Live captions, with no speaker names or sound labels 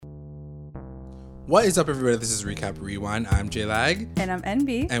What is up, everybody? This is Recap Rewind. I'm J-Lag. And I'm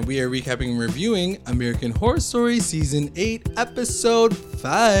NB. And we are recapping and reviewing American Horror Story Season 8, Episode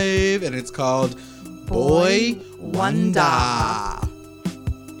 5. And it's called Boy Wonder.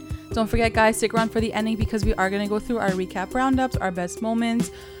 Don't forget, guys, stick around for the ending because we are going to go through our recap roundups, our best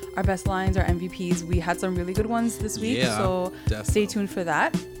moments, our best lines, our MVPs. We had some really good ones this week, so definitely. Stay tuned for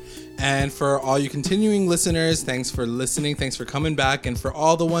that. And for all you continuing listeners, thanks for listening. Thanks for coming back. And for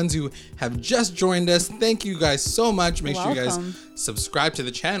all the ones who have just joined us, thank you guys so much. Make sure you guys subscribe to the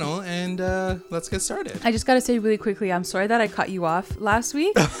channel and let's get started. I just got to say really quickly, I'm sorry that I cut you off last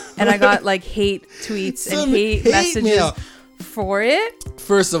week and I got like hate tweets and hate messages mail for it.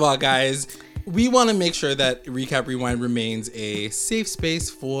 First of all, guys, we want to make sure that Recap Rewind remains a safe space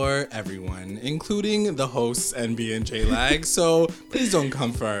for everyone, including the hosts, NB and J-Lag. So please don't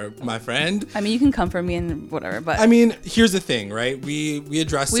come for my friend. I mean, you can come for me and whatever, but I mean, here's the thing, right? We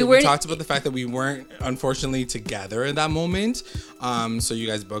addressed it. We talked about the fact that we weren't, unfortunately, together in that moment. So you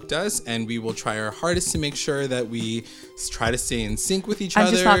guys booked us, and we will try our hardest to make sure that we try to stay in sync with each other.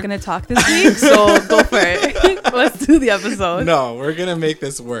 I'm just not going to talk this week, so go for it. Let's do the episode. No, we're going to make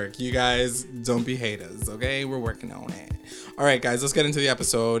this work. You guys don't be haters, okay? We're working on it. All right, guys, let's get into the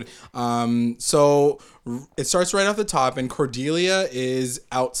episode. So it starts right off the top, and Cordelia is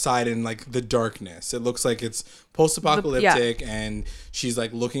outside in like the darkness. It looks like it's post-apocalyptic, and she's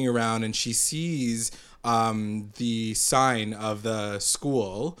like looking around, and she sees the sign of the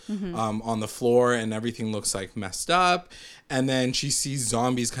school on the floor, and everything looks like messed up. And then she sees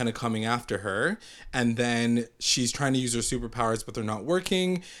zombies kind of coming after her, and then she's trying to use her superpowers, but they're not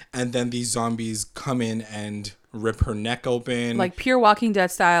working. And then these zombies come in and rip her neck open, like pure Walking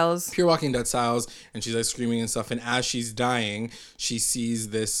Dead styles. And she's like screaming and stuff. And as she's dying, she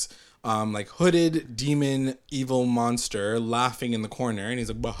sees this like hooded demon evil monster laughing in the corner, and he's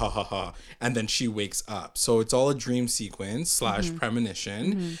like bah, ha ha ha, and then she wakes up. So it's all a dream sequence /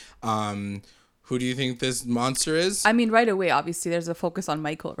 premonition. Who do you think this monster is? I mean, right away, obviously, there's a focus on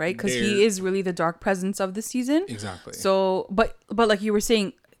Michael, right? Because he is really the dark presence of the season. Exactly. So, but like you were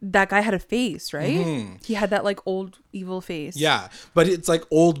saying, that guy had a face, right? He had that like old evil face. Yeah, but it's like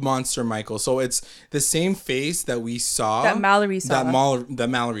old monster Michael. So it's the same face that we saw. That Mallory saw. That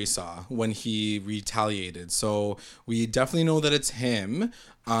Mallory saw when he retaliated. So we definitely know that it's him.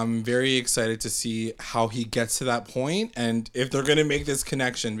 I'm very excited to see how he gets to that point and if they're going to make this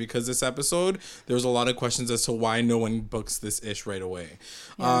connection, because this episode, there's a lot of questions as to why no one books this ish right away.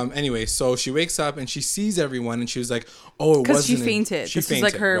 Yeah. Anyway, so she wakes up and she sees everyone and she was like, oh, it wasn't. Because she fainted. This is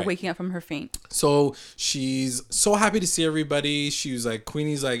like her waking up from her faint. So she's so happy to see everybody. She was like,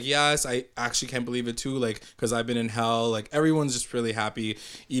 Queenie's like, yes, I actually can't believe it too. Like, because I've been in hell. Like, everyone's just really happy.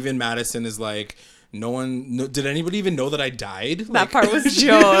 Even Madison is like, did anybody even know that I died? That part was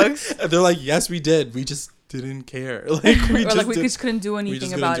jokes. They're like, yes, we did. We just didn't care. Like, we just couldn't do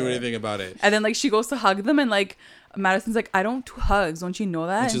anything about it. And then like she goes to hug them and like Madison's like, I don't do hugs. Don't you know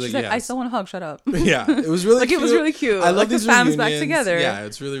that? And she's like, yes. I still want to hug. Shut up. Yeah, it was really cute. It was really cute. I love these the fams back together. Yeah,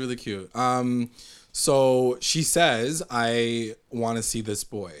 it's really, really cute. So she says, I want to see this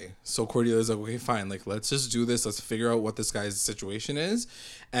boy. So Cordelia's like, okay, fine. Like, let's just do this. Let's figure out what this guy's situation is.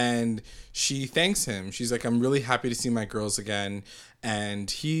 And she thanks him. She's like, I'm really happy to see my girls again.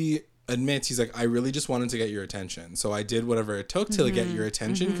 And he admits, he's like, I really just wanted to get your attention. So I did whatever it took to get your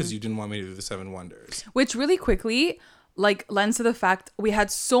attention because you didn't want me to do the 7 wonders. Which really quickly like lends to the fact we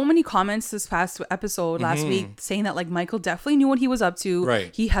had so many comments this past episode last week saying that like Michael definitely knew what he was up to.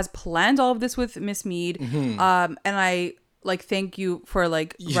 Right. He has planned all of this with Miss Mead. And I like thank you for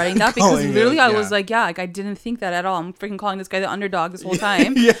like writing that, because literally I was like, like I didn't think that at all. I'm freaking calling this guy the underdog this whole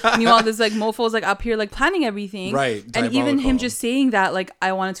time. Meanwhile, this like mofo's like up here like planning everything. Right. And even him just saying that like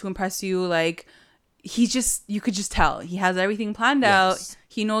I wanted to impress you, like he just, you could just tell he has everything planned out.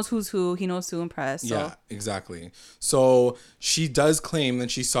 He knows who's who. He knows who to impress. So. Yeah, exactly. So she does claim that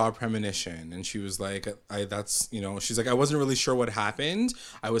she saw a premonition, and she was like, she's like, I wasn't really sure what happened.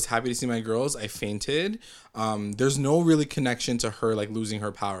 I was happy to see my girls. I fainted. There's no really connection to her like losing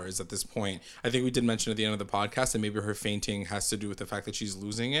her powers at this point. I think we did mention at the end of the podcast that maybe her fainting has to do with the fact that she's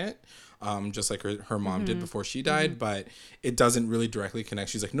losing it. Just like her mom did before she died, but it doesn't really directly connect.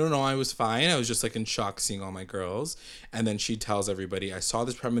 She's like, no, I was fine. I was just like in shock seeing all my girls. And then she tells everybody, I saw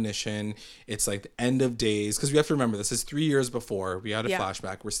this premonition. It's like the end of days. Because we have to remember, this is 3 years before. We had a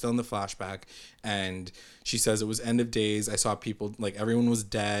flashback. We're still in the flashback. And she says it was end of days. I saw people, like everyone was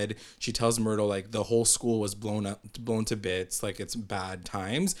dead. She tells Myrtle like the whole school was blown to bits. Like it's bad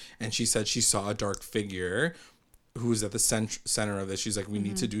times. And she said she saw a dark figure who's at the center of this. She's like, we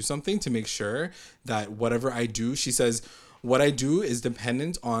need to do something to make sure that whatever I do, she says, what I do is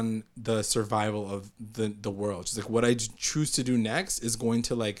dependent on the survival of the world. She's like, what I choose to do next is going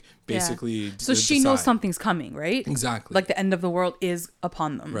to like basically so she knows something's coming, right? Exactly. Like the end of the world is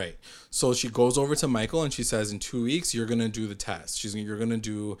upon them. Right. So she goes over to Michael and she says, in 2 weeks, you're going to do the test. You're going to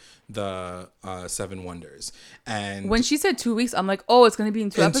do the 7 wonders. And when she said 2 weeks, I'm like, oh, it's going to be in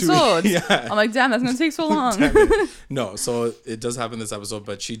 2 episodes. Yeah. I'm like, damn, that's going to take so long. No, so it does happen this episode,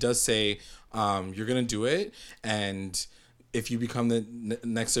 but she does say, you're going to do it. And if you become the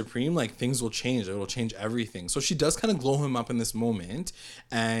next Supreme, like things will change. It will change everything. So she does kind of glow him up in this moment.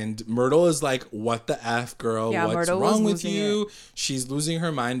 And Myrtle is like, what the F, girl? Yeah, what's Myrtle wrong with you? She's losing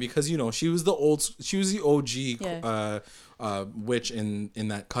her mind because, she was the OG witch in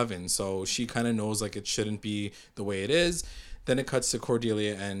that coven. So she kind of knows like it shouldn't be the way it is. Then it cuts to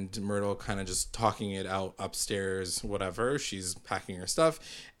Cordelia and Myrtle kind of just talking it out upstairs, whatever. She's packing her stuff.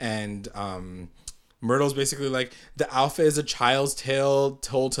 And Myrtle's basically like, the alpha is a child's tale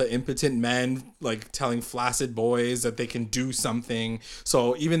told to impotent men, like telling flaccid boys that they can do something.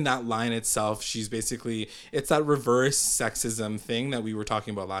 So even that line itself, she's basically, it's that reverse sexism thing that we were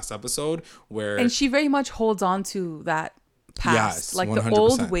talking about last episode where... And she very much holds on to that past. Yes, like 100%. the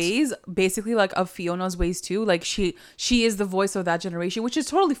old ways, basically like of Fiona's ways too. Like she is the voice of that generation, which is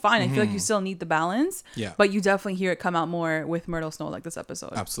totally fine. I feel like you still need the balance. Yeah. But you definitely hear it come out more with Myrtle Snow like this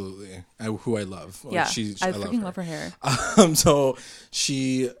episode. Absolutely. Who I love. Yeah. I freaking love her hair. So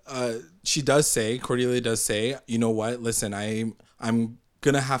she does say, Cordelia does say, you know what? Listen, I'm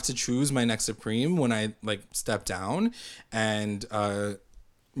gonna have to choose my next Supreme when I like step down. And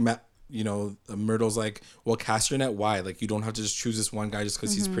Myrtle's like, well, cast your net wide. Like, you don't have to just choose this one guy just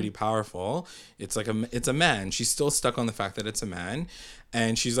because he's pretty powerful. It's like it's a man. She's still stuck on the fact that it's a man.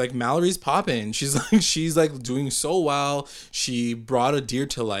 And she's like, Mallory's popping. She's like doing so well. She brought a deer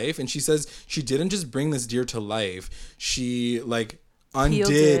to life. And she says she didn't just bring this deer to life. She like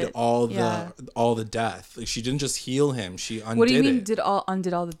undid all the death. Like, she didn't just heal him, she undid it. What do you mean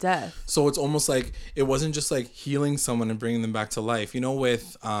undid all the death? So it's almost like it wasn't just like healing someone and bringing them back to life,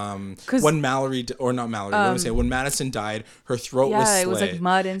 with when Mallory or not Mallory, what am I saying, when Madison died, her throat was slit, it was like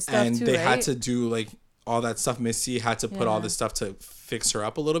mud and stuff and too, they right? had to do like all that stuff. Missy had to put all this stuff to fix her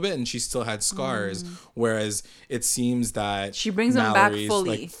up a little bit, and she still had scars, whereas it seems that she brings them back fully,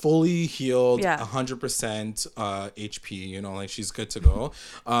 like fully healed, 100% HP, like she's good to go.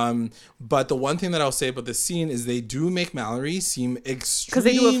 But the one thing that I'll say about this scene is they do make Mallory seem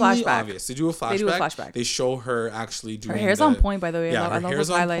extremely obvious. They do a flashback. They show her actually doing her hair's on point, by the way. Yeah, I love her hair's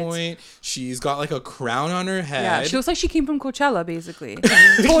those highlights. on point. She's got like a crown on her head. Yeah, she looks like she came from Coachella, basically.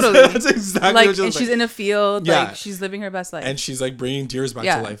 Totally. That's exactly what she and she's in a field, like she's living her best life. And she's like bringing deers back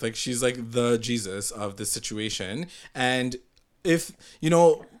to life. Like, she's like the Jesus of this situation. And if,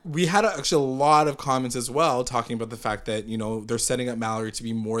 we had actually a lot of comments as well talking about the fact that, they're setting up Mallory to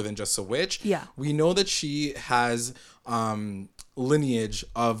be more than just a witch. Yeah. We know that she has lineage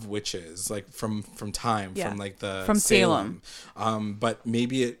of witches, like from time, from Salem. But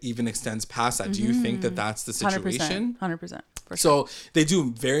maybe it even extends past that. Do you think that that's the situation? 100%. So they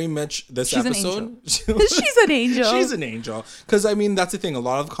do very much this episode. She's an angel. She's an angel. Because, that's the thing. A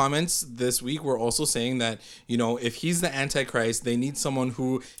lot of comments this week were also saying that, if he's the Antichrist, they need someone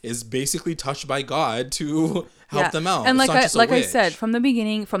who is basically touched by God to help them out. And I said, from the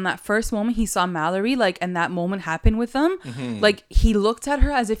beginning, from that first moment he saw Mallory, and that moment happened with them, he looked at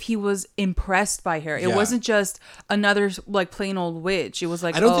her as if he was impressed by her. It wasn't just another, plain old witch. It was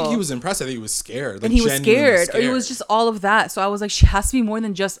like, I don't think he was impressed. I think he was scared. And he was scared. It was just all of that. So I was like, she has to be more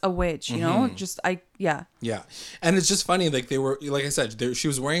than just a witch, Yeah. And it's just funny, they were, like I said, she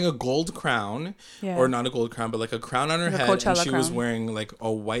was wearing a gold crown, or not a gold crown, but like a crown on her head, and she was wearing like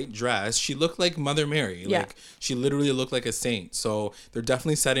a white dress. She looked like Mother Mary. She literally looked like a saint. So they're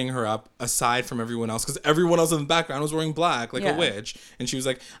definitely setting her up aside from everyone else, because everyone else in the background was wearing black, like a witch. And she was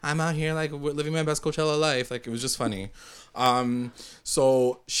like, I'm out here like living my best Coachella life. Like, it was just funny.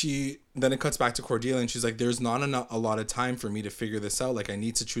 So then it cuts back to Cordelia, and she's like, there's not a lot of time for me to figure this out. Like, I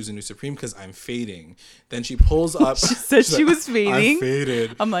need to choose a new Supreme because I'm fading. Then she pulls up. She said she was fading. I'm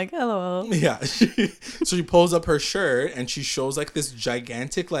faded. I'm like, hello. Yeah. So she pulls up her shirt and she shows like this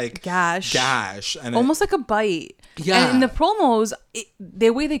gigantic like gash. And almost like a bite. Yeah. And in the promos, the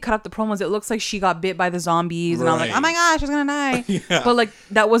way they cut up the promos, it looks like she got bit by the zombies. And I'm like, oh my gosh, she's going to die. Yeah. But like,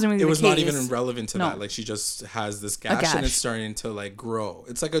 that wasn't really the case. It was not even relevant to that. Like, she just has this gash and it's starting to like grow.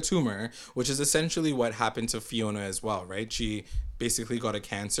 It's like a tumor, which is essentially what happened to Fiona as well, right? She basically got a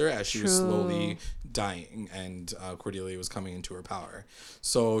cancer as she was slowly dying, and Cordelia was coming into her power.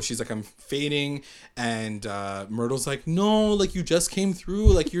 So she's like, I'm fading, and Myrtle's like, no, like you just came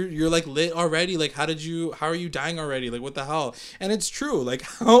through, like you're like lit already, like how are you dying already, like what the hell? And it's true, like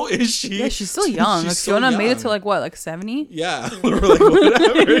how is she? Yeah, she's still young. Like Fiona made it to like what, like 70? Yeah, or like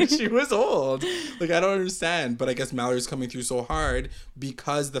whatever. She was old. Like I don't understand, but I guess Mallory's coming through so hard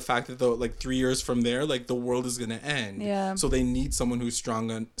because the fact that like 3 years from there, like the world is gonna end. Yeah. So they need someone who's strong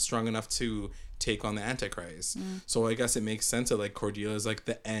enough to take on the Antichrist. So I guess it makes sense that like Cordelia is like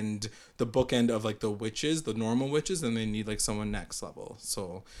the bookend of like the witches, the normal witches, and they need like someone next level.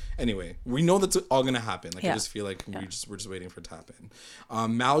 So anyway, we know that's all gonna happen. Like I just feel like we're just waiting for it to happen.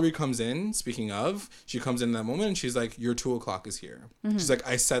 Mallory comes in. Speaking of, she comes in that moment and she's like, "Your 2:00 is here." She's like,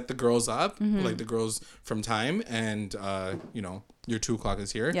 "I set the girls up, like the girls from Time, and your 2:00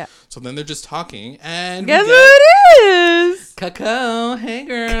 is here." Yeah. So then they're just talking, and guess who it is? Coco. Hey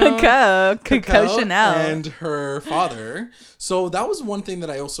girl. Coco Chanel and her father. So that was one thing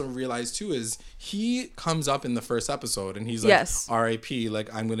that I also realized too, is he comes up in the first episode and he's like, R.I.P.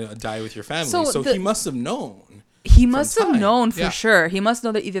 like I'm gonna die with your family. So he must have known. He must have known for sure. He must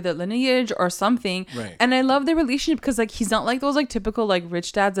know that either the lineage or something. Right. And I love their relationship because like he's not like those like typical like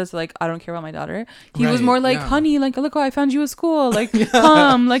rich dads that's like, I don't care about my daughter. He was more like, honey, like look, I found you a school. Like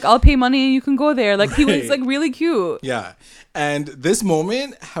come, like I'll pay money and you can go there. Like he was like really cute. Yeah. And this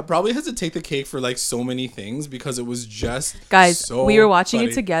moment probably has to take the cake for like so many things because it was just we were watching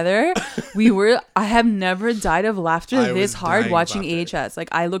it together. I have never died of laughter this hard watching AHS. Like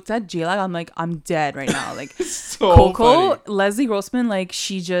I looked at J-Lag, I'm like, I'm dead right now. Like so Coco, funny. Leslie Grossman, like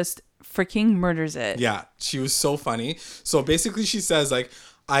she just freaking murders it. Yeah, she was so funny. So basically she says like,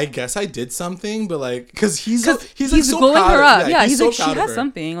 I guess I did something, but like, because he's like so blowing proud her up. Yeah, he's so like, she has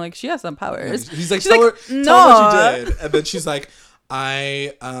something. Like, she has some powers. Yeah, he's like, she's tell like, her what you did. And then she's like,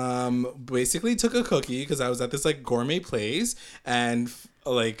 I basically took a cookie because I was at this like gourmet place and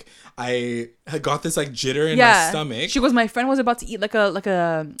like I had got this like jitter in my stomach. She goes, my friend was about to eat like a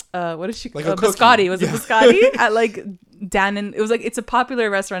what is she? Like a biscotti. Was it biscotti at like Dan, and it was like, it's a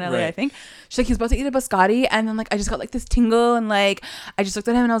popular restaurant in LA, I think. She's like, he's about to eat a biscotti, and then like I just got like this tingle, and like I just looked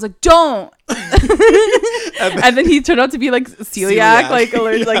at him and I was like, don't. and then he turned out to be like celiac. Like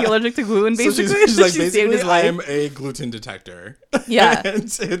allergic to gluten, basically. So she's like, basically, I am a gluten detector. Yeah. And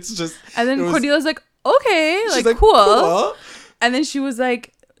it's just. And then Cordelia's like, okay, like cool. And then she was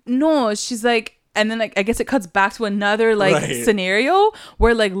like, no, she's like, and then like I guess it cuts back to another like scenario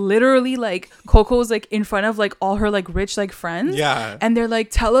where like literally like Coco's like in front of like all her like rich like friends. Yeah. And they're like,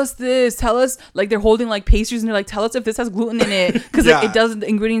 tell us, like they're holding like pastries and they're like, tell us if this has gluten in it. Because like it doesn't, the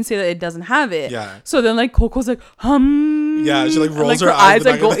ingredients say that it doesn't have it. Yeah. So then like Coco's like, Yeah, she like rolls and, like, her eyes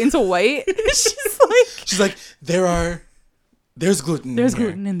like go into white. She's like, there's gluten. There's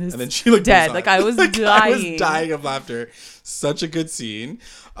gluten in this. And then she like dead. Like I was dying. I was dying of laughter. Such a good scene.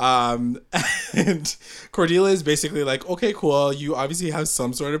 And Cordelia is basically like, okay, cool. You obviously have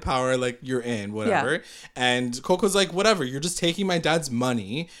some sort of power. Like you're in, whatever. Yeah. And Coco's like, whatever. You're just taking my dad's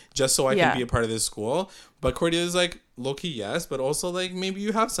money just so I can be a part of this school. But Cordelia's like, low-key, yes, but also like maybe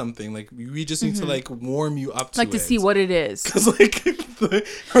you have something. Like we just need to like warm you up to like it. To see what it is. Because like the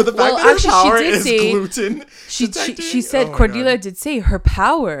fact that her power is gluten. She said Cordelia did say her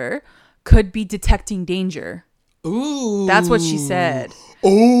power could be detecting danger. Ooh. That's what she said.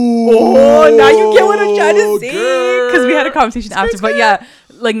 Oh, now you get what I'm trying to say. Because we had a conversation after. But yeah,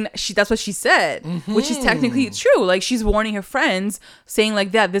 like that's what she said, which is technically true. Like she's warning her friends, saying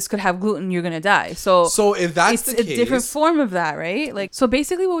like that this could have gluten, you're gonna die. So if that's it's the case, a different form of that, right? Like so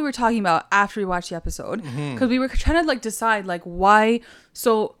basically what we were talking about after we watched the episode, because we were trying to like decide like why.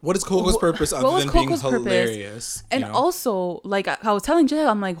 So what is Coco's purpose other than being hilarious? And also, like I was telling Jay,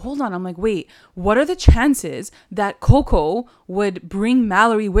 I'm like, hold on, I'm like, wait, what are the chances that Coco would bring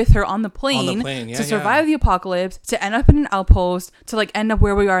Mallory with her on the plane to survive the apocalypse, to end up in an outpost, to like end up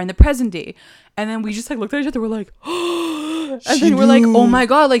where we are in the present day? And then we just like looked at each other, we're like, and then we're like, oh my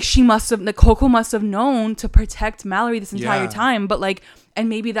god, like Coco must have known to protect Mallory this entire time, but like. And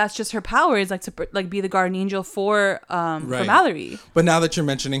maybe that's just her power is like to like be the guardian angel for Mallory. But now that you're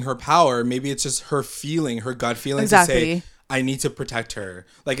mentioning her power, maybe it's just her feeling, her gut feeling to say, I need to protect her.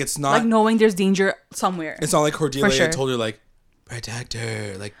 Like it's not like knowing there's danger somewhere. It's not like Cordelia told her like, protect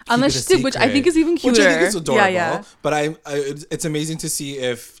her, like unless she did, which I think is even cuter. Which I think is adorable. Yeah. But it's amazing to see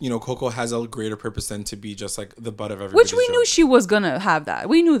if Coco has a greater purpose than to be just like the butt of everybody's Which we knew she was gonna have that.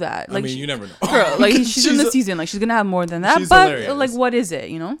 We knew that. Like, I mean, you never know. Girl, like she's in the season, like she's gonna have more than that. But hilarious. Like, what is it?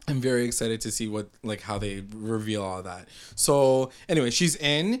 I'm very excited to see how they reveal all that. So anyway, she's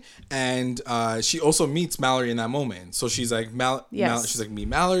in, and she also meets Mallory in that moment. So she's like, she's like, meet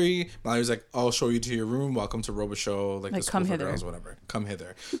Mallory. Mallory's like, I'll show you to your room. Welcome to Robo Show. Like the school for girls, whatever. Come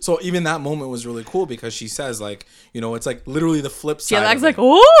hither. So even that moment was really cool because she says like, it's like literally the flip side. She acts like,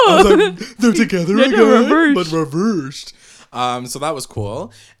 oh, like, they're together again, but reversed. So that was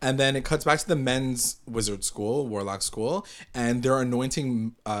cool. And then it cuts back to the men's wizard school, warlock school, and they're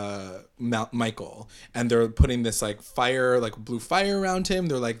anointing Michael, and they're putting this like fire, like blue fire around him.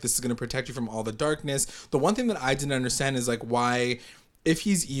 They're like, this is going to protect you from all the darkness. The one thing that I didn't understand is like, why, if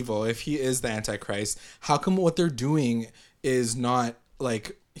he's evil, if he is the Antichrist, how come what they're doing is not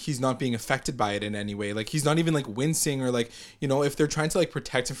like, he's not being affected by it in any way? Like, he's not even like wincing, or like, if they're trying to like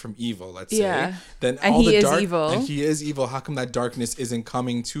protect him from evil, let's say, then and all the dark, and he is evil, how come that darkness isn't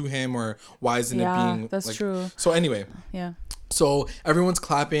coming to him, or why isn't it being that's like, true. So anyway, so everyone's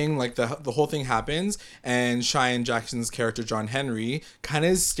clapping, like the whole thing happens, and Cheyenne Jackson's character John Henry kind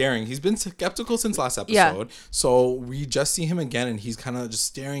of is staring. He's been skeptical since last episode, so we just see him again, and he's kind of just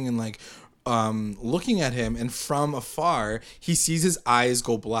staring and like looking at him, and from afar he sees his eyes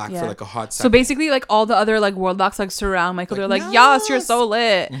go black for like a hot second. So basically, like all the other like warlocks like surround Michael. They're like, yes, you're so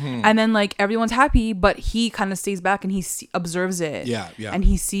lit. And then like everyone's happy, but he kind of stays back and he observes it. And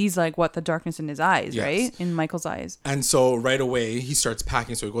he sees like what the darkness in his eyes, right? In Michael's eyes. And so right away he starts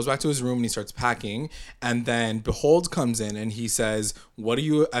packing. So he goes back to his room and he starts packing, and then Behold comes in and he says, what are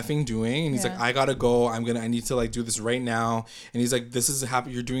you effing doing? And he's like, I gotta go. I need to like do this right now. And he's like, this is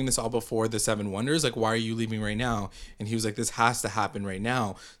happening. You're doing this all before the 7 wonders. Like, why are you leaving right now? And he was like, this has to happen right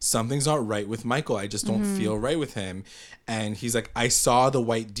now. Something's not right with Michael. I just don't feel right with him. And he's like, I saw the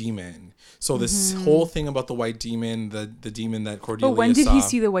white demon. So this whole thing about the white demon, the demon that Cordelia saw. But when did he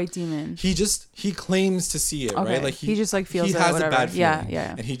see the white demon? He claims to see it, right? Like he just like feels he has a bad feeling.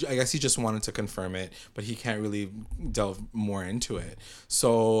 Yeah. And I guess he just wanted to confirm it, but he can't really delve more into it.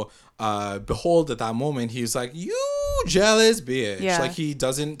 So Behold, at that moment, he's like, you jealous bitch. Like, he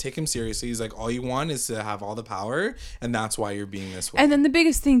doesn't take him seriously. He's like, all you want is to have all the power, and that's why you're being this way. And then the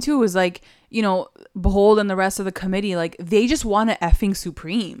biggest thing too is like, Behold and the rest of the committee, like they just want a effing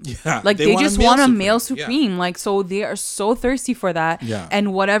supreme. Like they just want a male supreme. Like, so they are so thirsty for that.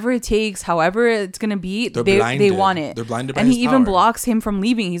 And whatever it takes, however it's gonna be, they want it. They're blinded by and his he even blocks him from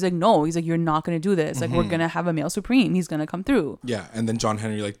leaving. He's like, no. He's like, you're not gonna do this. Like, we're gonna have a male supreme. He's gonna come through. And then John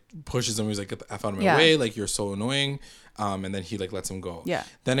Henry like pushes him. He's like, get the F out of my way. Like, you're so annoying. And then he like lets him go.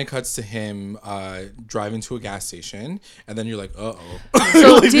 Then it cuts to him driving to a gas station, and then you're like,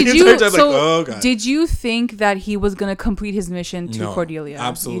 So like, did you think that he was gonna complete his mission to Cordelia?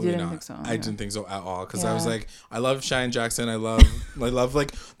 Absolutely not. Think so. I didn't think so at all, because I was like, I love Cheyenne Jackson. I love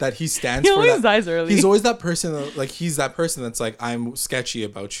like that he stands for that. He always dies early. He's always that person. Like, he's that person that's like, I'm sketchy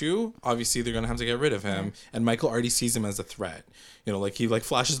about you. Obviously, they're gonna have to get rid of him, and Michael already sees him as a threat. Like he like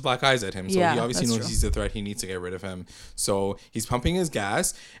flashes black eyes at him. So he obviously knows he's a threat. He needs to get rid of him. So he's pumping his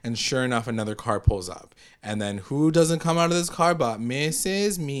gas, and sure enough, another car pulls up. And then who doesn't come out of this car but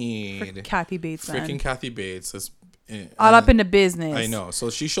Mrs. Mead? Kathy Bates. Freaking Kathy Bates. All up in the business. I know. So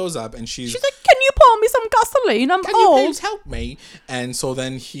she shows up, and she's like, can you pour me some gasoline? I'm old. Can you please help me? And so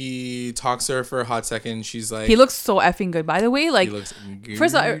then he talks to her for a hot second. She's like, he looks so effing good, by the way. Like, he looks good.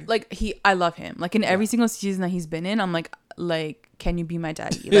 First of all, like I love him. Like, in every single season that he's been in, I'm like, can you be my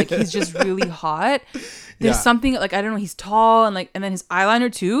daddy? Like, he's just really hot. There's something like, I don't know, he's tall, and then his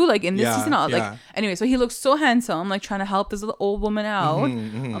eyeliner too, like in this season, anyway, so he looks so handsome, like trying to help this little old woman out.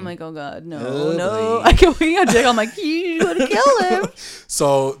 I'm like, oh god, no, I can't wait. I'm like, you want to kill him.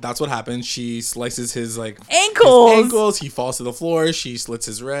 So that's what happens. She slices his like ankles. He falls to the floor. She slits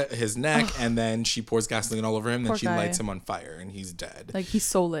his neck, and then she pours gasoline all over him. Then she lights him on fire, and he's dead. Like, he's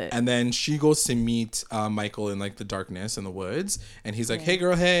so lit. And then she goes to meet Michael in like the darkness in the woods, and he's like, hey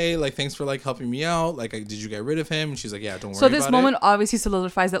girl, hey, like, thanks for like helping me out. Like, did you get rid of him? And she's like, yeah, don't worry about it. So this moment obviously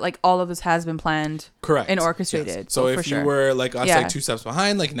solidifies that like all of this has been planned, correct, and orchestrated. Yes. So if you were like us, like 2 steps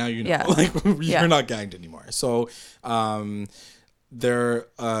behind, like now you know, like you're not gagged anymore. So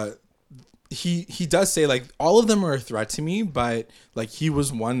he does say like all of them are a threat to me, but like he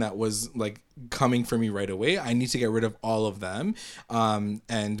was one that was like coming for me right away. I need to get rid of all of them.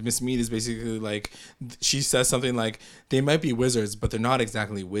 And Miss Mead is basically like, she says something like, they might be wizards, but they're not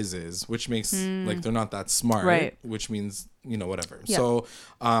exactly whizzes, which makes like they're not that smart, right? Which means, whatever. So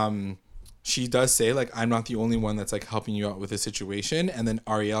she does say like, I'm not the only one that's like helping you out with the situation. And then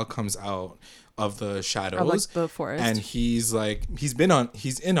Ariel comes out of the shadows, Or, like, the forest. and he's like, he's in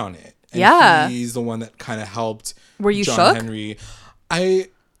on it. And Yeah. he's the one that kind of helped. Were you John shook? Henry.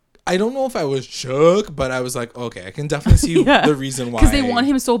 I don't know if I was shook, but I was like, okay, I can definitely see the reason why. Because they want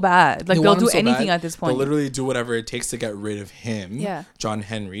him so bad. Like, they'll do anything at this point. They'll literally do whatever it takes to get rid of him, Yeah. John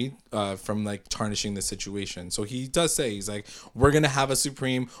Henry, from like tarnishing the situation. So he does say, he's like, we're going to have a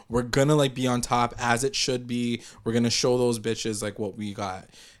Supreme. We're going to like be on top as it should be. We're going to show those bitches like what we got.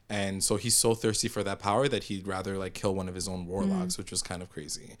 And so he's so thirsty for that power that he'd rather like kill one of his own warlocks, which was kind of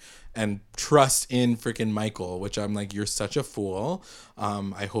crazy. And trust in freaking Michael, which I'm like, you're such a fool.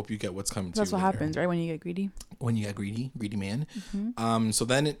 I hope you get what's coming to you. That's what happens, right? When you get greedy. When you get greedy man. So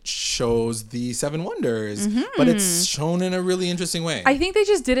then it shows the Seven Wonders, but it's shown in a really interesting way. I think they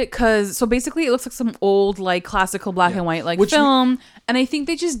just did it because, so basically it looks like some old like classical black and white like film, and I think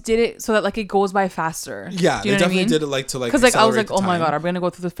they just did it so that like it goes by faster. Yeah, do you they know definitely what I mean? did it like to like, because like I was like, accelerate oh my the time. god, are we gonna go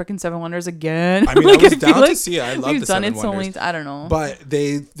through the freaking Seven Wonders again? I mean, like, I was feel down like to see it. I love we've the done Seven it so Wonders. many. I don't know, but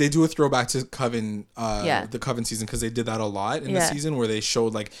they do a throwback to Coven, the Coven season, because they did that a lot in the season where they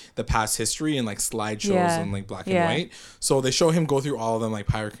showed like the past history and like slideshows and like black and white. So they show him go through all of them, like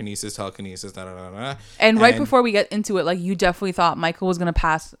pyrokinesis, telekinesis, da da da da. And right before we get into it, like you definitely thought Michael was gonna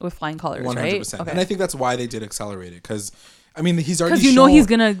pass with flying colors, 100%. Right? Okay. And I think that's why they did accelerate it, because I mean, he's already because he's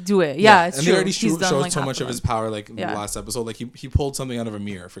gonna do it. Yeah, it's and true. they already He's done, showed like, so much of his power, like in the last episode. Like he pulled something out of a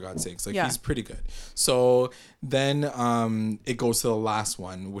mirror, for God's sakes. Like he's pretty good. So then it goes to the last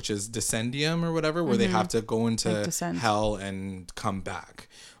one, which is Descendium or whatever, where they have to go into hell and come back.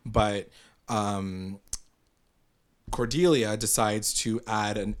 But Cordelia decides to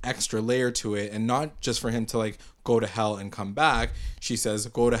add an extra layer to it, and not just for him to like go to hell and come back. She says,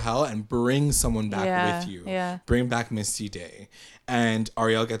 go to hell and bring someone back with you. Yeah. Bring back Misty Day. And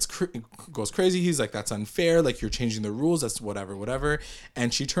Ariel goes crazy. He's like, that's unfair. Like, you're changing the rules. That's whatever.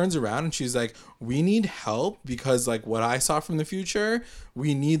 And she turns around and she's like, we need help because like what I saw from the future,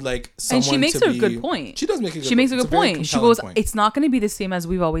 we need like someone. And she makes a good point. She does make a good point. She makes a good point. She goes, it's not going to be the same as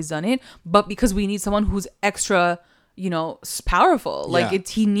we've always done it, but because we need someone who's extra, you know, powerful. Like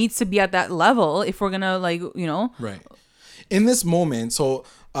he needs to be at that level if we're gonna like, you know. Right. In this moment, so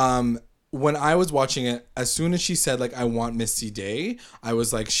when I was watching it, as soon as she said like, I want Misty Day, I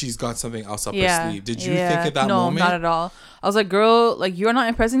was like, she's got something else up her sleeve. Did you think at that moment? No, not at all. I was like, girl, like you're not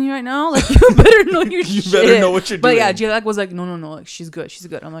impressing me right now. Like you better know your shit. You better know what you're doing. But yeah, J-Lag was like, no, like she's good.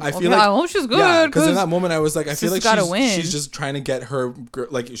 I'm like, I hope she's good. Yeah, because in that moment I was like, I feel like win. She's just trying to get her,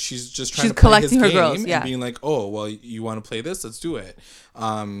 like she's just trying to play collecting his her game girls, and being like, oh, well, you want to play this? Let's do it.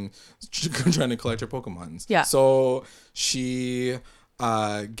 Trying to collect her Pokemons. Yeah. So she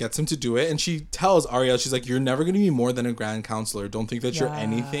gets him to do it, and she tells Ariel, she's like, you're never going to be more than a grand counselor. Don't think that you're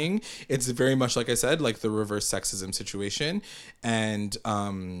anything. It's very much, like I said, like the reverse sexism situation. And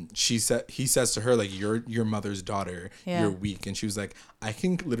he says to her, like, you're your mother's daughter. You're weak. And she was like, I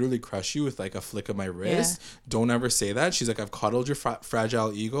can literally crush you with like a flick of my wrist. Don't ever say that. She's like, I've coddled your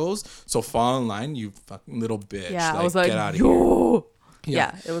fragile egos, so fall in line, you fucking little bitch. Yeah, like, I was like, get out of here.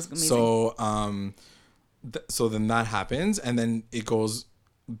 Yeah, it was amazing. So so then that happens, and then it goes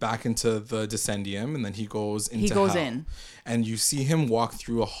back into the Descendium, and then he goes into hell. And you see him walk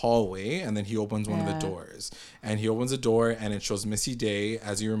through a hallway, and then he opens one of the doors, and he opens a door, and it shows Misty Day,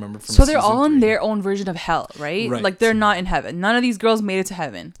 as you remember from so they're all in their own version of hell, right? Right. Like they're not in heaven. None of these girls made it to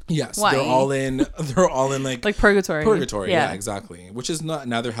heaven. Yes. Why? they're all in like purgatory. Yeah, exactly, which is not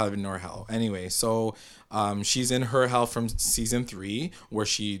neither heaven nor hell anyway. So she's in her hell from season 3, where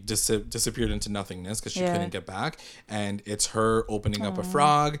she disappeared into nothingness because she couldn't get back, and it's her opening up a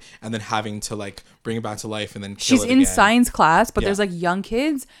frog and then having to like bring it back to life, and then she's in science class, but there's like young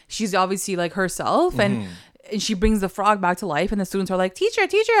kids. She's obviously like herself, and she brings the frog back to life, and the students are like, teacher,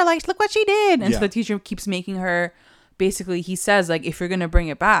 like, look what she did. And so the teacher keeps making her, basically he says like, if you're gonna bring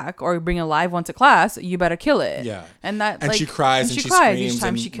it back or bring it alive once to class, you better kill it. And like, she cries and she screams each time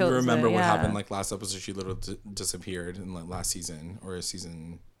and she kills you remember it. what happened like last episode. She literally disappeared in like last season or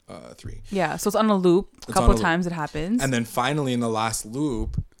season 3. Yeah, so it's on a loop. A couple times it happens, and then finally in the last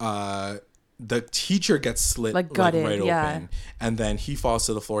loop, the teacher gets slit like gutted, right open, and then he falls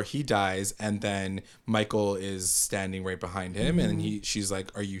to the floor. He dies, and then Michael is standing right behind him, and she's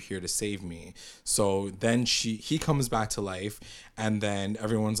like, "Are you here to save me?" So then he comes back to life, and then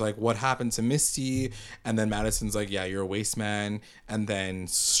everyone's like, "What happened to Misty?" And then Madison's like, "Yeah, you're a waste man." And then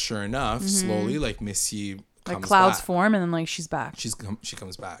sure enough, slowly like Misty like clouds form, and then like she's back. She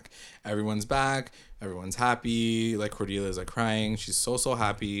comes back. Everyone's back. Everyone's happy. Like Cordelia's like crying. She's so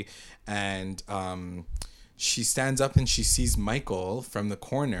happy, and she stands up and she sees Michael from the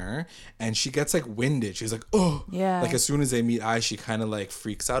corner, and she gets like winded. She's like, oh, yeah. Like as soon as they meet eyes, she kind of like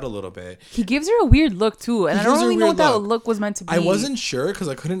freaks out a little bit. He gives her a weird look too, and I don't really know what that look was meant to be. I wasn't sure because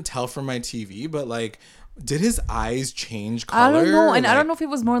I couldn't tell from my TV, but like, did his eyes change color? I don't know, and like, I don't know if it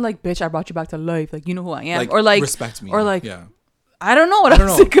was more like, bitch, I brought you back to life, like you know who I am, like, or like respect me, or like yeah. I don't know what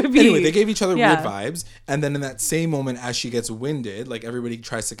else it could be. Anyway, they gave each other weird vibes. And then in that same moment, as she gets winded, like everybody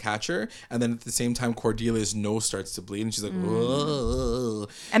tries to catch her. And then at the same time, Cordelia's nose starts to bleed. And she's like, whoa.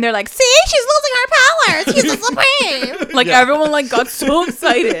 And they're like, see, she's losing her powers. She's the supreme. Like everyone like got so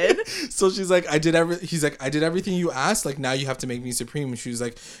excited. So she's like, he's like, I did everything you asked. Like now you have to make me supreme. And she's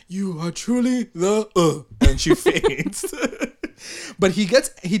like, you are truly the And she faints. But he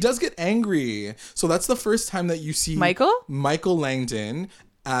does get angry. So that's the first time that you see Michael Langdon,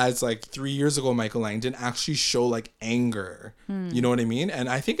 as like 3 years ago, Michael Langdon actually show like anger. You know what I mean? And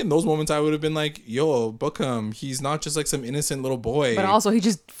I think in those moments I would have been like, yo, book him. He's not just like some innocent little boy. But also he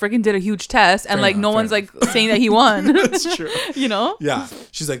just freaking did a huge test and like no one's like saying that he won. That's true. You know? Yeah.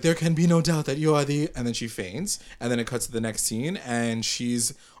 She's like, there can be no doubt that you are the... And then she faints. And then it cuts to the next scene and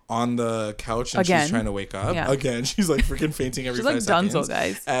she's on the couch and she's trying to wake up. Yeah. Again, she's like freaking fainting every 5 seconds. She's like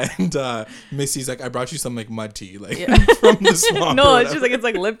Dunzo, guys. And Missy's like, I brought you some like mud tea, like from the swamp. No, she's like, it's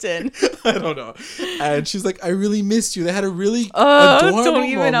like Lipton. I don't know. And she's like, I really missed you. They had a really adorable don't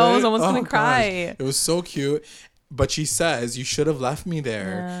even. moment. I was almost gonna cry. Gosh. It was so cute. But she says, you should have left me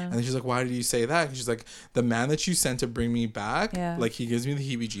there. Yeah. And then she's like, why did you say that? And she's like, the man that you sent to bring me back, like he gives me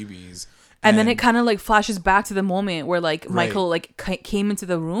the heebie-jeebies. And then it kind of like flashes back to the moment where like Michael like came into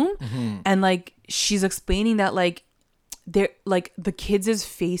the room and like she's explaining that like they're like the kids'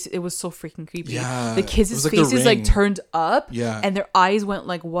 face, it was so freaking creepy. Yeah, the kids' faces like turned up and their eyes went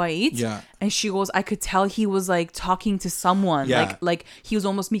like white. Yeah. And she goes, I could tell he was like talking to someone. Yeah. Like he was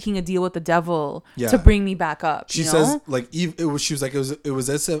almost making a deal with the devil to bring me back up. She says like it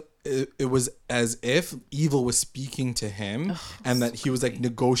was as if evil was speaking to him and that he was like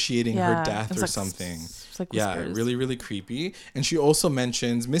negotiating her death or like, something. Like really, really creepy. And she also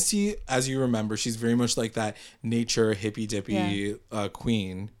mentions Missy, as you remember, she's very much like that nature hippy dippy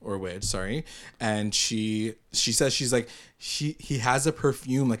queen or witch, sorry. And she says she's like he has a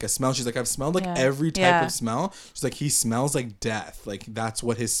perfume, like a smell. She's like, I've smelled like every type of smell. She's like, he smells like death. Like that's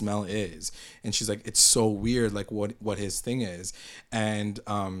what his smell is. And she's like, it's so weird, like what his thing is. And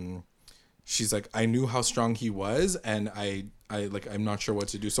she's like, I knew how strong he was, and I'm not sure what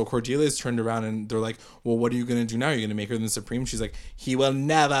to do. So Cordelia is turned around and they're like, well, what are you gonna do now? You're gonna make her the supreme? She's like, he will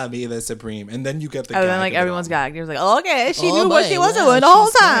never be the supreme. And then you get the gag. And then like everyone's gagged. You're like, oh, okay, she knew what she was doing the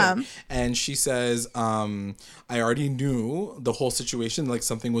whole time. And she says, I already knew the whole situation, like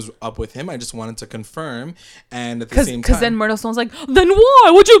something was up with him. I just wanted to confirm. And at the same time, because then Myrtle Stone's like, then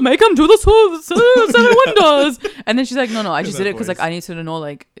why would you make him do this whole 7 windows? And then she's like, no, I just did it because like I need to know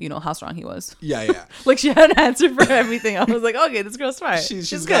like, you know, how strong he was. Yeah. Like she had an answer for everything. I was like, okay, this girl's smart.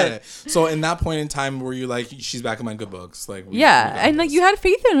 She's good. It. So in that point in time, were you like, she's back in my good books? Like and like you had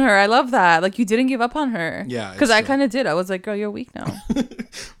faith in her. I love that. Like you didn't give up on her. Yeah. Because I kind of did. I was like, girl, you're weak now.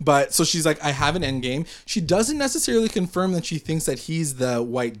 But so she's like, I have an end game. She doesn't necessarily confirm that she thinks that he's the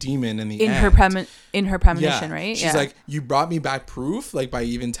white demon in the end. In her premonition, right? She's like, you brought me back proof, like by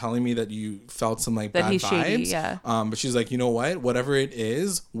even telling me that you felt some like that bad he's vibes. Shady, yeah. But she's like, you know what? Whatever it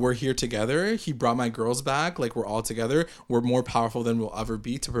is, we're here together. He brought my girls back. Like we're all together. We're more powerful than we'll ever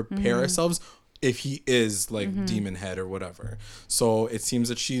be to prepare ourselves if he is like demon head or whatever. So it seems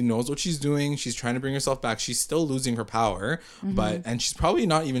that she knows what she's doing. She's trying to bring herself back. She's still losing her power, and she's probably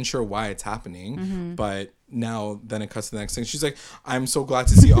not even sure why it's happening. But now then it cuts to the next thing. She's like, I'm so glad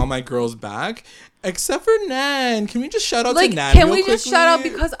to see all my girls back. Except for Nan. Can we just shout out to Nan? Can we just shout out,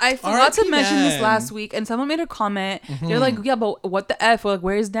 because I forgot to mention this last week and someone made a comment. They're like, yeah, but what the F? Like,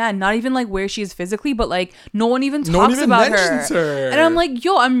 where's Nan? Not even like where she is physically, but like no one even talks about her. And I'm like,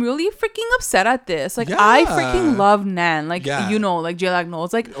 yo, I'm really freaking upset at this. Like I freaking love Nan. Like you know, like J-Lag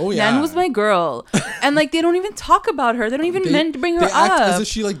knows. Like Nan was my girl. And like they don't even talk about her. They don't even meant to bring her up. They act as if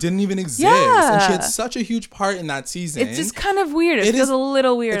she like didn't even exist. And she had such a huge part in that season. It's just kind of weird. It feels a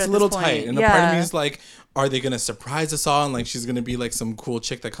little weird. It's a little tight. And a part of me is like, are they gonna surprise us all and like she's gonna be like some cool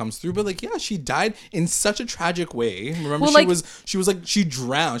chick that comes through? But like, yeah, she died in such a tragic way. Remember, she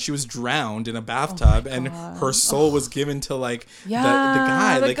was drowned in a bathtub, and her soul was given to like the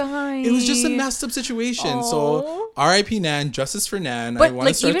guy. It was just a messed up situation. So R.I.P. Nan, justice for Nan. But I want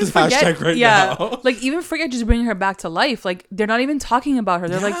to start this hashtag right now. Like even forget just bringing her back to life. Like they're not even talking about her.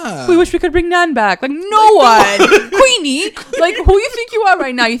 They're like, we wish we could bring Nan back. Like no one, Queenie. Like who you think you are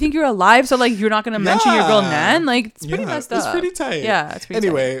right now? You think you're alive? So like you're not gonna mention your your girl Nan. Like, it's pretty messed up. It's pretty tight. Yeah, it's pretty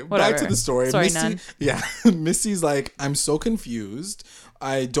anyway, tight. Whatever. back to the story. Sorry, Misty, Nan. Yeah, Misty's like, I'm so confused.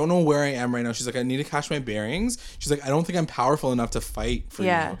 I don't know where I am right now. She's like, I need to catch my bearings. She's like, I don't think I'm powerful enough to fight for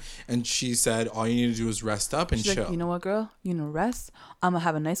you. And she said, all you need to do is rest up and She's chill. like, you know what, girl? You know, rest. I'm going to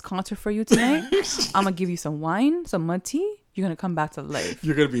have a nice concert for you tonight. I'm going to give you some wine, some mud tea. You're going to come back to life.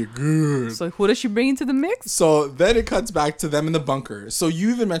 You're going to be good. So who does she bring into the mix? So then it cuts back to them in the bunker. So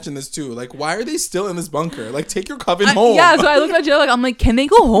you even mentioned this too. Like, why are they still in this bunker? Like, take your coven home. Yeah, so I looked at Jill, like, I'm like, can they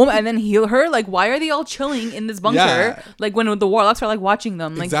go home and then heal her? Like, why are they all chilling in this bunker? Yeah. Like, when the warlocks are, like, watching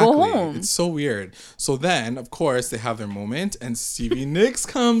them. Like, exactly. go home. It's so weird. So then, of course, they have their moment and Stevie Nicks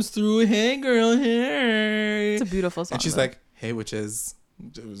comes through. Hey, girl, hey. It's a beautiful song. And she's like, hey, witches.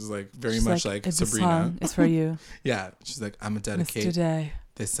 It was like very much like it's Sabrina. Song. It's for you. Yeah. She's like, I'm gonna dedicate Day.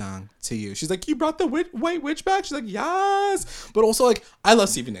 this song to you. She's like, you brought the white witch back? She's like, yes. But also, like, I love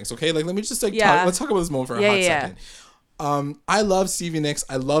Stevie Nicks, okay? Like, let me just like let's talk about this moment for a hot second. I love Stevie Nicks.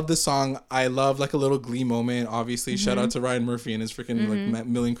 I love the song. I love like a little Glee moment. Obviously, shout out to Ryan Murphy and his freaking like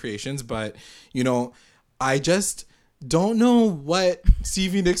million creations. But you know, I just don't know what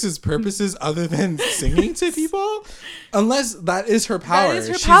Stevie Nicks' purpose is other than singing to people, unless that is her power. That is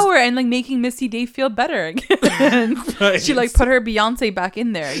her power, and like making Misty Day feel better again. Right. She like put her Beyonce back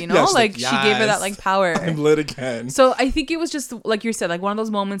in there, you know, yeah, like she gave her that like power. I'm lit again. So I think it was just like you said, like one of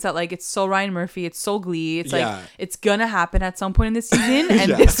those moments that like it's so Ryan Murphy, it's so Glee, it's like it's gonna happen at some point in the season,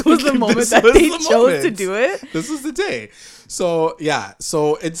 and this was the moment that they chose to do it. This was the day. So yeah,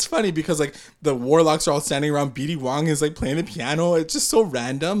 so it's funny because like the warlocks are all standing around. BD Wong is like playing the piano. It's just so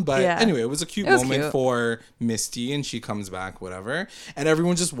random, but anyway, it was a cute moment for Misty, and she comes back, whatever, and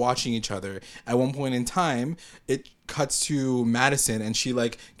everyone's just watching each other. At one point in time, it cuts to Madison, and she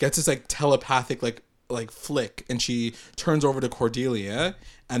like gets this like telepathic like flick, and she turns over to Cordelia,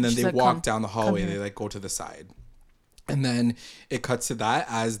 and then they like, walk down the hallway. They like go to the side. And then it cuts to that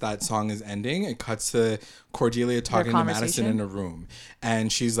as that song is ending. It cuts to Cordelia talking to Madison in a room. And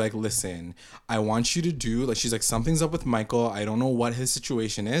she's like, listen, I want you to do, like, she's like, something's up with Michael. I don't know what his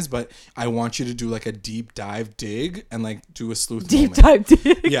situation is, but I want you to do like a deep dive dig and like do a sleuth deep dive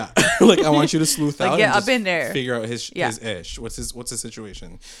dig. Yeah. Like, I want you to sleuth out get and up in there. Figure out his ish. What's his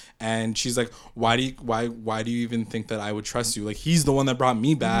situation? And she's like, why do you even think that I would trust you? Like, he's the one that brought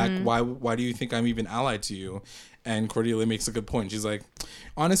me back. Why do you think I'm even allied to you? And Cordelia makes a good point. She's like,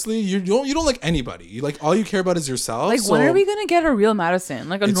 honestly, you don't like anybody. You like all you care about is yourself. Like, when are we gonna get a real Madison?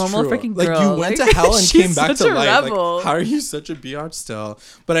 Like a normal freaking girl. Like, you went to hell and came back to life. Like, how are you such a biatch still?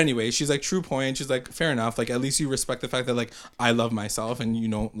 But anyway, she's like, true point. She's like, fair enough. Like, at least you respect the fact that like I love myself, and you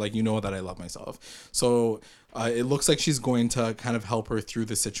know that I love myself. So it looks like she's going to kind of help her through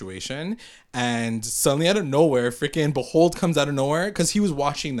the situation. And suddenly out of nowhere, freaking Behold comes out of nowhere because he was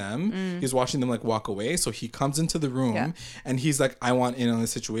watching them. He was watching them like walk away. So he comes into the room and he's like, I want in on the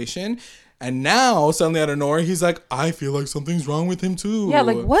situation. And now, suddenly out of nowhere, he's like, I feel like something's wrong with him too. Yeah,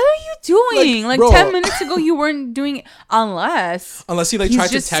 like, what are you doing? Like bro, 10 minutes ago, you weren't doing it unless he like tried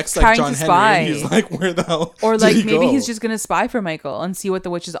to text like John Henry. And he's like, where the hell or like did he maybe go? He's just going to spy for Michael and see what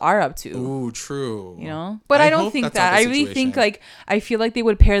the witches are up to. Ooh, true. You know? But I don't think that. I really think like, I feel like they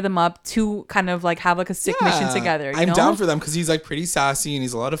would pair them up to kind of like have like a sick mission together. I'm down for them because he's like pretty sassy and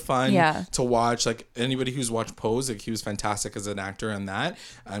he's a lot of fun to watch. Like anybody who's watched Pose, like he was fantastic as an actor in that.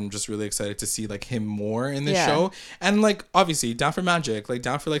 I'm just really excited to see like him more in this show, and like obviously down for magic, like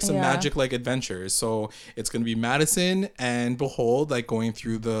down for like some magic like adventures. So it's gonna be Madison and Behold like going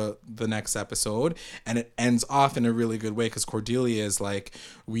through the next episode, and it ends off in a really good way because Cordelia is like,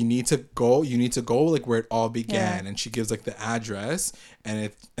 you need to go like where it all began, and she gives like the address,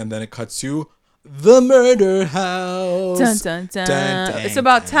 and then it cuts to the murder house. Dun, dun, dun. Dun, dun, it's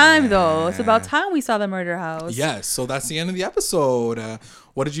about time though. It's about time we saw the murder house. Yes, so that's the end of the episode.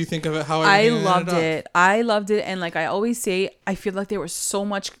 What did you think of it? How I loved it. I loved it, and like I always say, I feel like there was so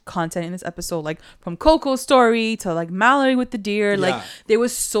much content in this episode, like from Coco's story to like Mallory with the deer. Like there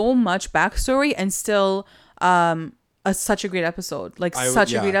was so much backstory, and still such a great episode. Like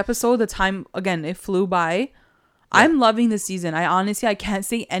such a great episode. The time again, it flew by. I'm loving this season. I can't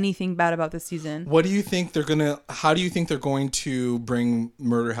say anything bad about this season. What do you think how do you think they're going to bring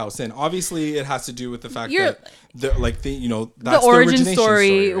Murder House in? Obviously, it has to do with the fact that that's the origin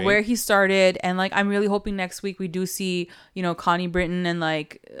story right? Where he started. And like, I'm really hoping next week we do see, Connie Britton and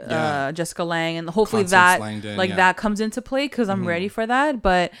like Jessica Lange, and hopefully Constance Langdon, that comes into play because I'm ready for that.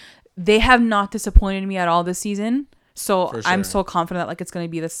 But they have not disappointed me at all this season. So sure. I'm so confident that like it's going to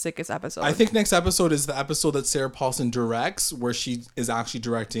be the sickest episode. I think next episode is the episode that Sarah Paulson directs, where she is actually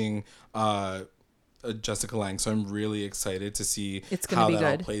directing Jessica Lange, so I'm really excited to see how that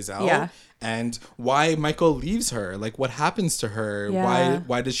all plays out, and why Michael leaves her. Like, what happens to her?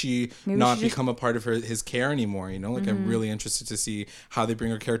 Why does she not become a part of his care anymore? You know, like I'm really interested to see how they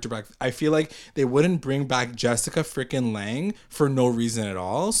bring her character back. I feel like they wouldn't bring back Jessica freaking Lange for no reason at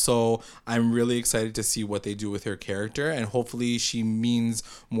all. So I'm really excited to see what they do with her character, and hopefully she means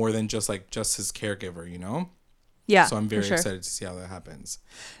more than just his caregiver. You know. Yeah. So I'm very excited to see how that happens.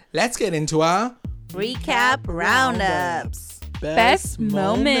 Let's get into our recap roundups. Best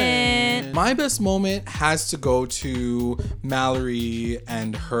moment. My best moment has to go to Mallory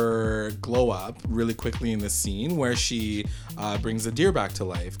and her glow up really quickly in the scene where she brings the deer back to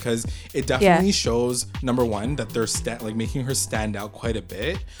life, because it definitely shows, number one, that they're making her stand out quite a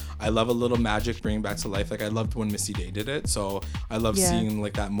bit. I love a little magic bringing back to life. Like, I loved when Missy Day did it, so I love seeing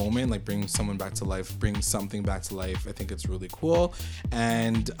like that moment, like bring someone back to life, bring something back to life. I think it's really cool,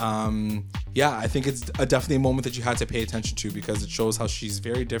 and I think it's definitely a moment that you had to pay attention to, because it shows how she's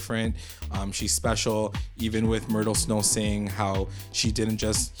very different. She's special, even with Myrtle Snow saying how she didn't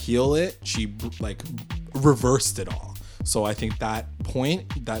just heal it, she like reversed it all. So I think that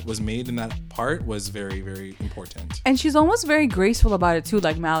point that was made in that part was very, very important. And she's almost very graceful about it too,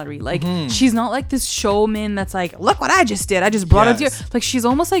 like Mallory. Like, she's not like this showman that's like, look what I just did. I just brought it here. Like, she's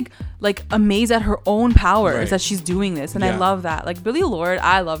almost like amazed at her own powers that she's doing this. And I love that. Like, Billie Lourd,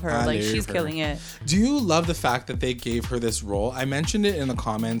 I love her. Like, she's killing it. Do you love the fact that they gave her this role? I mentioned it in the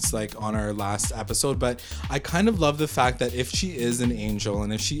comments, like on our last episode, but I kind of love the fact that if she is an angel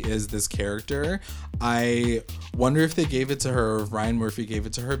and if she is this character, I wonder if they gave it to her, or if Ryan Murphy gave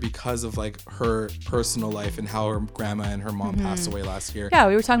it to her, because of like her personal life and how her grandma and her mom passed away last year. Yeah,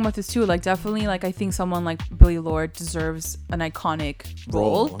 we were talking about this too. Like, definitely, like, I think someone like Billie Lourd deserves an iconic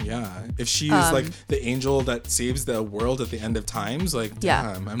role. Yeah, if she is like the angel that saves the world at the end of times, like,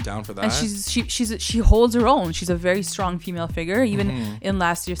 damn, I'm down for that. And she holds her own. She's a very strong female figure, even in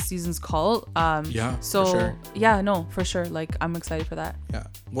last year's season's Cult. So for sure. Yeah, no, for sure. Like, I'm excited for that. Yeah.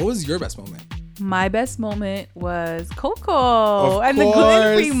 What was your best moment? My best moment was Coco and the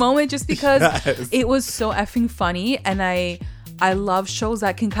gluten-free moment, just because it was so effing funny, and I love shows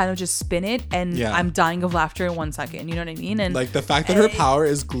that can kind of just spin it, and I'm dying of laughter in 1 second. You know what I mean? And like the fact that her power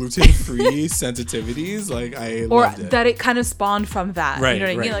is gluten-free sensitivities, like I loved it. Or that it kind of spawned from that. You know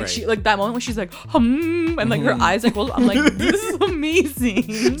what I mean? Like she, like that moment when she's like, and like her eyes like, well, I'm like, this is amazing.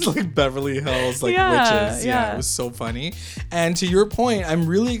 It's like Beverly Hills like witches. Yeah, it was so funny. And to your point, I'm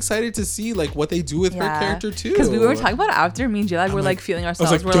really excited to see like what they do with her character too. Because we were talking about it after, me and J-Lag were like feeling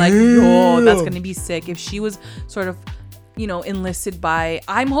ourselves. We're like, yo, that's gonna be sick if she was sort of, you know, enlisted by.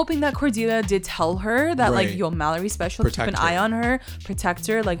 I'm hoping that Cordelia did tell her that like, yo, Mallory's special, keep an eye on her, protect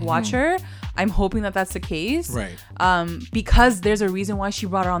her, like watch her. I'm hoping that that's the case, because there's a reason why she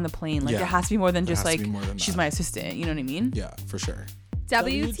brought her on the plane. Like, there has to be more than just like she's my assistant. You know what I mean? Yeah, for sure.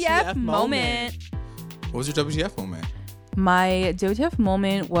 WTF moment. What was your WTF moment? My WTF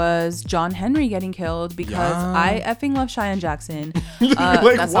moment was John Henry getting killed, because I effing love Cheyenne Jackson.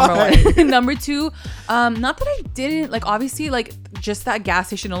 Like, that's why? number one. Number two, not that I didn't, like, obviously, like, just that gas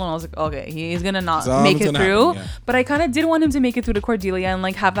station alone, I was like, okay, he's gonna not make it through. But I kind of did want him to make it through to Cordelia and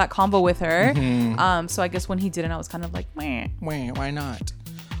like have that convo with her. So I guess when he didn't, I was kind of like, meh. Why not?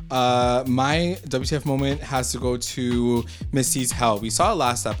 My WTF moment has to go to Misty's hell. We saw it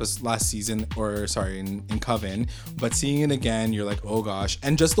last season, or sorry, in Coven, but seeing it again, you're like, oh gosh.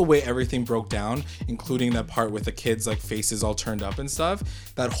 And just the way everything broke down, including that part with the kids like faces all turned up and stuff,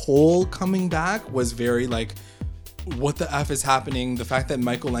 that whole coming back was very like, what the F is happening? The fact that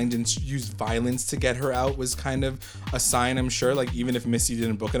Michael Lang didn't use violence to get her out was kind of a sign, I'm sure. Like, even if Missy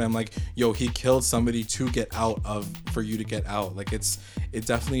didn't book it, I'm like, yo, he killed somebody to get out of, for you to get out. Like, it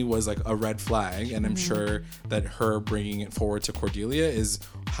definitely was like a red flag. And I'm sure that her bringing it forward to Cordelia is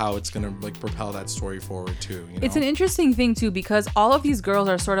how it's going to like propel that story forward too. You know? It's an interesting thing too, because all of these girls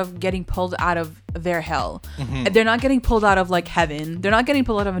are sort of getting pulled out of their hell. They're not getting pulled out of like heaven. They're not getting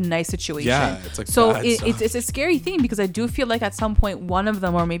pulled out of a nice situation. Yeah, it's like, so it's a scary thing, because I do feel like at some point one of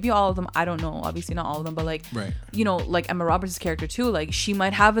them, or maybe all of them, I don't know, obviously not all of them, but like, you know, like Emma Roberts' character too, like she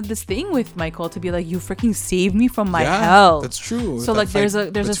might have this thing with Michael to be like, you freaking saved me from my hell. That's true. So like there's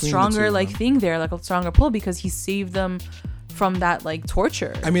a stronger like thing there, like a stronger pull, because he saved them from that like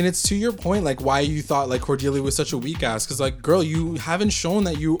torture. I mean, it's to your point, like why you thought like Cordelia was such a weak ass, because like, girl, you haven't shown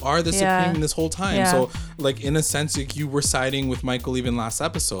that you are the supreme this whole time. So like, in a sense, like, you were siding with Michael even last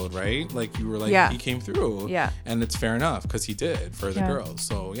episode, right? Like you were like, he came through, and it's fair enough because he did for the girls.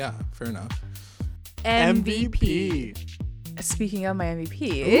 So yeah, fair enough. MVP. speaking of my MVP,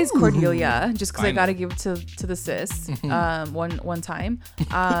 it is Cordelia. Just because I gotta give it to the sis. One time.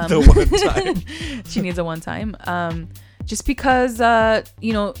 The one time. She needs a one time. Just because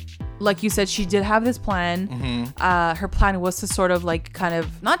like you said, she did have this plan. Her plan was to sort of like kind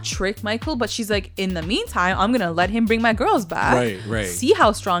of not trick Michael, but she's like, in the meantime, I'm gonna let him bring my girls back. Right. See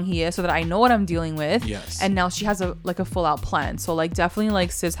how strong he is, so that I know what I'm dealing with. Yes. And now she has a full out plan. So like definitely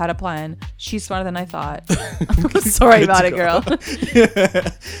like sis had a plan. She's smarter than I thought. Sorry about it, girl.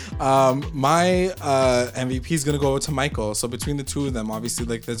 My MVP is gonna go to Michael. So between the two of them, obviously,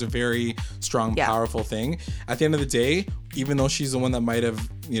 like there's a very strong, powerful thing. At the end of the day, even though she's the one that might have,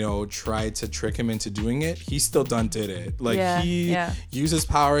 tried to trick him into doing it, he still did it. Like he used his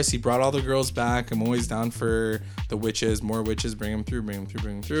powers. He brought all the girls back. I'm always down for the witches, more witches, bring them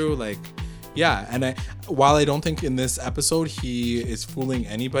through. Like, yeah. And while I don't think in this episode he is fooling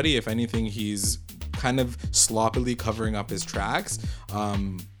anybody, if anything, he's kind of sloppily covering up his tracks.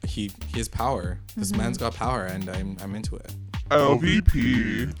 He has power. This man's got power, and I'm into it.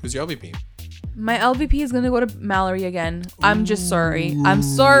 LVP. Who's your LVP? My LVP is gonna go to Mallory again. I'm just sorry. I'm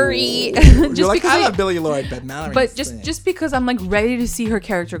sorry. You're like, I love Billy Lloyd, but Mallory. But just because I'm like ready to see her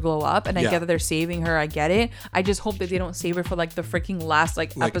character glow up, and I get that they're saving her. I get it. I just hope that they don't save her for like the freaking last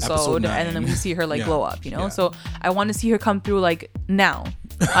like episode, and then we see her like glow up. So I want to see her come through like now.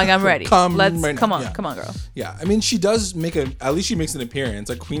 Like I'm ready. Come on, girl. Yeah, I mean, she does at least she makes an appearance.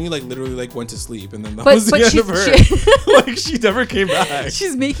 Like Queenie, like literally like went to sleep, and then that was the end of her. Like she never came back.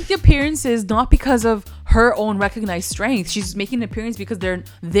 She's making appearances not because of her own recognized strength. She's making an appearance because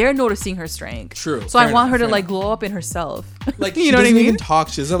they're noticing her strength. True. So I want her to like glow up in herself. Like you know what I mean? Even talk.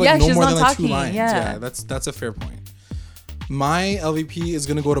 She doesn't have like no more than like 2 lines. Yeah, that's a fair point. My LVP is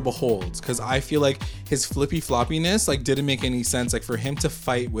gonna go to Behold, because I feel like his flippy floppiness like didn't make any sense. Like for him to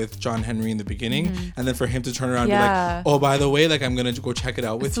fight with John Henry in the beginning, and then for him to turn around and be like, oh, by the way, like I'm gonna go check it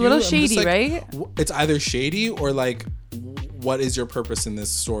out with you. It's a little shady, like, right? It's either shady or like, what is your purpose in this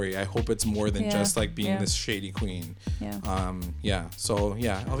story? I hope it's more than just like being this shady queen. So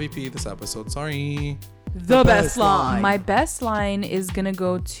LVP this episode. Sorry. The best line. My best line is gonna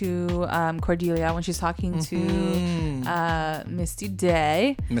go to Cordelia when she's talking to Misty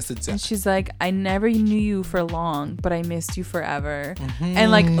Day. And she's like, I never knew you for long, but I missed you forever.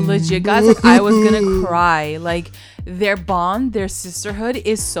 And like legit, guys, like I was gonna cry. Like their bond, their sisterhood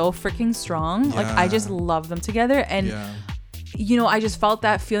is so freaking strong. Like I just love them together. And I just felt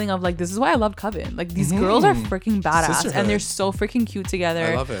that feeling of like, this is why I love Coven. Like these girls are freaking badass and they're so freaking cute together.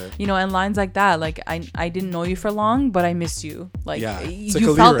 I love it. And lines like that, like I didn't know you for long, but I missed you. Like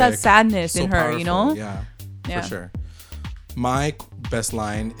you felt that sadness in her, powerful. Yeah, for sure. My best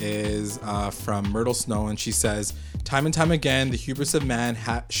line is from Myrtle Snow, and she says, time and time again, the hubris of man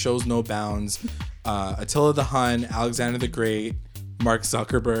shows no bounds. Attila the Hun, Alexander the Great, Mark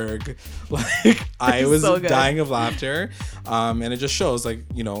Zuckerberg. Like I was so dying of laughter, and it just shows like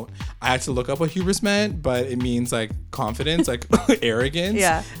I had to look up what hubris meant, but it means like confidence, like arrogance.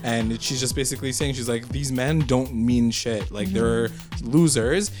 And she's just basically saying, she's like, these men don't mean shit, like they're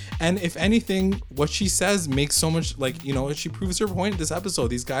losers. And if anything, what she says makes so much like she proves her point in this episode.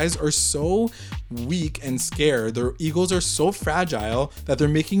 These guys are so weak and scared, their egos are so fragile that they're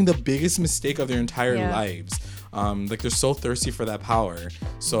making the biggest mistake of their entire lives. Like they're so thirsty for that power.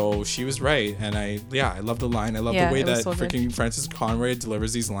 So she was right, and I love the line. I love the way that freaking Frances Conroy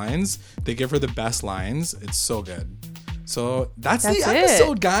delivers these lines. They give her the best lines. It's so good. So that's the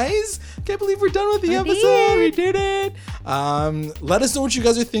episode, guys. Can't believe we're done with the episode. We did it. Let us know what you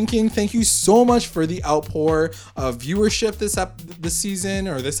guys are thinking. Thank you so much for the outpour of viewership this season,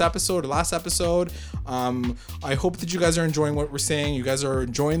 or this episode, or last episode. I hope that you guys are enjoying what we're saying. You guys are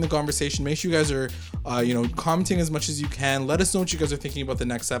enjoying the conversation. Make sure you guys are commenting as much as you can. Let us know what you guys are thinking about the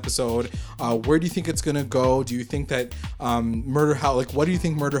next episode. Where do you think it's gonna go? Do you think that Murder House, like what do you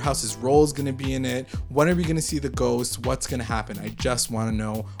think Murder House's role is gonna be in it? When are we gonna see the ghost? What's gonna happen? I just want to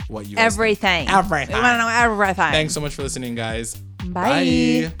know what you guys think. Everything. We want to know everything. Thanks so much for listening, guys.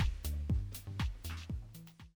 Bye. Bye.